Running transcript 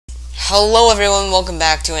Hello everyone, welcome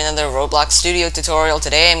back to another Roblox Studio tutorial.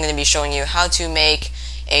 Today I'm going to be showing you how to make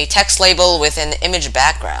a text label with an image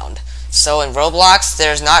background. So in Roblox,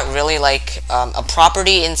 there's not really like a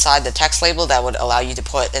property inside the text label that would allow you to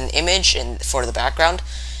put an image in for the background.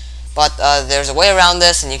 But there's a way around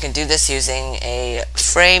this, and you can do this using a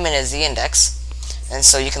frame and a z-index. And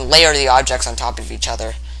so you can layer the objects on top of each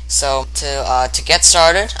other. So to get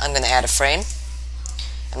started, I'm going to add a frame.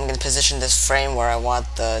 I'm going to position this frame where I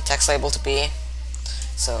want the text label to be.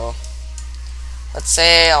 So let's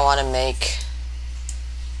say I want to make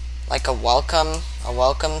like a welcome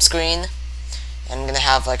screen, and I'm going to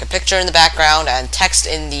have like a picture in the background and text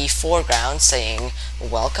in the foreground saying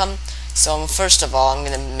welcome. So first of all, I'm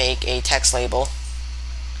going to make a text label,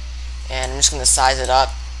 and I'm just going to size it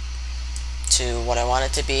up to what I want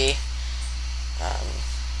it to be. I'm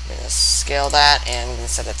going to scale that, and I'm going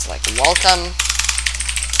to set it to like welcome.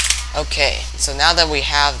 Okay, so now that we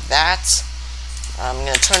have that, I'm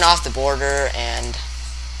going to turn off the border, and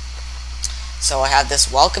so I have this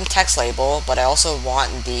welcome text label, but I also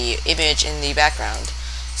want the image in the background.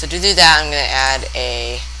 So to do that, I'm going to add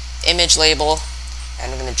a image label, and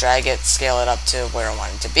I'm going to drag it, scale it up to where I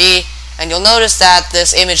want it to be. And you'll notice that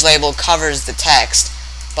this image label covers the text,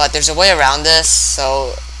 but there's a way around this.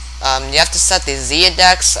 So you have to set the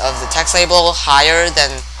z-index of the text label higher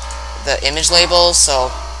than the image label. So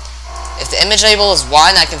if the image label is 1,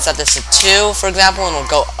 I can set this to 2, for example, and it'll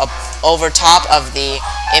go up over top of the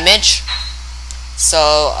image.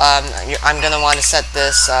 So I'm going to want to set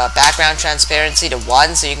this background transparency to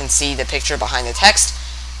 1 so you can see the picture behind the text.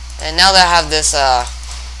 And now that I have this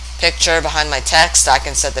picture behind my text, I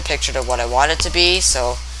can set the picture to what I want it to be.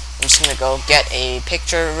 So I'm just going to go get a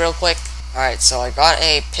picture real quick. Alright, so I got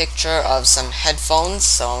a picture of some headphones.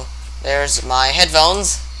 So there's my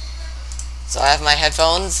headphones. So I have my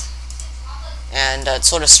headphones. And it's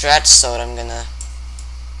sort of stretched, so I'm gonna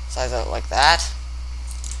size it like that.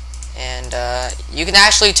 And you can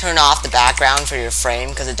actually turn off the background for your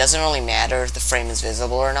frame, because it doesn't really matter if the frame is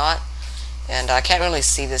visible or not. And I can't really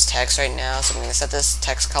see this text right now, so I'm gonna set this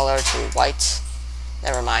text color to white.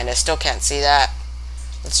 Never mind, I still can't see that.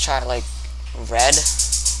 Let's try like red.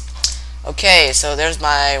 Okay, so there's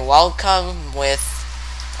my welcome with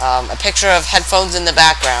a picture of headphones in the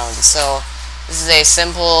background. So this is a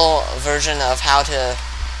simple version of how to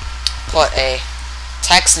put a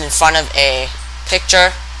text in front of a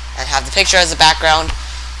picture and have the picture as a background.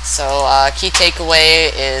 So key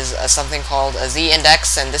takeaway is something called a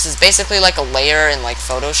z-index, and this is basically like a layer in like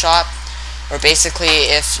Photoshop, where basically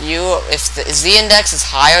if the z-index is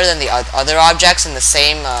higher than the other objects in the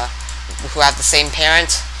same who have the same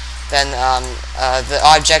parent, then the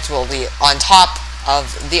object will be on top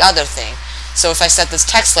of the other thing. So if I set this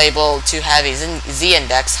text label to have a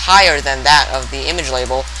z-index higher than that of the image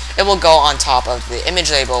label, it will go on top of the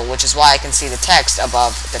image label, which is why I can see the text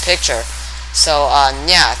above the picture. So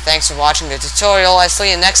yeah, thanks for watching the tutorial. I'll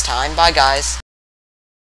see you next time. Bye guys.